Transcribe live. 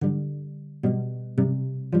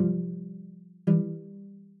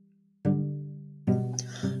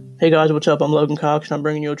Hey guys, what's up? I'm Logan Cox, and I'm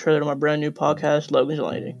bringing you a trailer to my brand new podcast, Logan's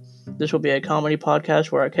Landing. This will be a comedy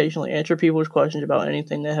podcast where I occasionally answer people's questions about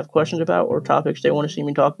anything they have questions about or topics they want to see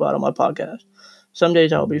me talk about on my podcast. Some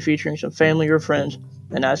days I will be featuring some family or friends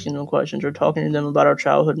and asking them questions or talking to them about our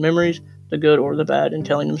childhood memories, the good or the bad, and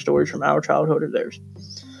telling them stories from our childhood or theirs.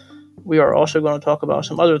 We are also going to talk about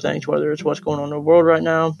some other things, whether it's what's going on in the world right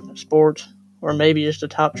now, sports, or maybe just the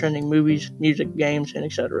top trending movies, music, games, and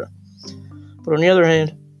etc. But on the other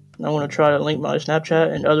hand, I want to try to link my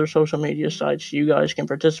Snapchat and other social media sites so you guys can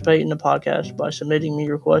participate in the podcast by submitting me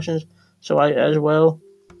your questions so I, as well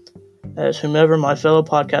as whomever my fellow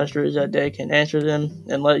podcaster is that day, can answer them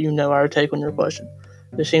and let you know our take on your question.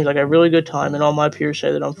 This seems like a really good time, and all my peers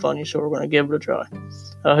say that I'm funny, so we're going to give it a try.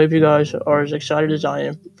 I hope you guys are as excited as I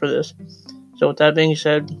am for this. So with that being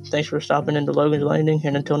said, thanks for stopping into Logan's Landing,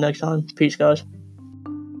 and until next time, peace guys.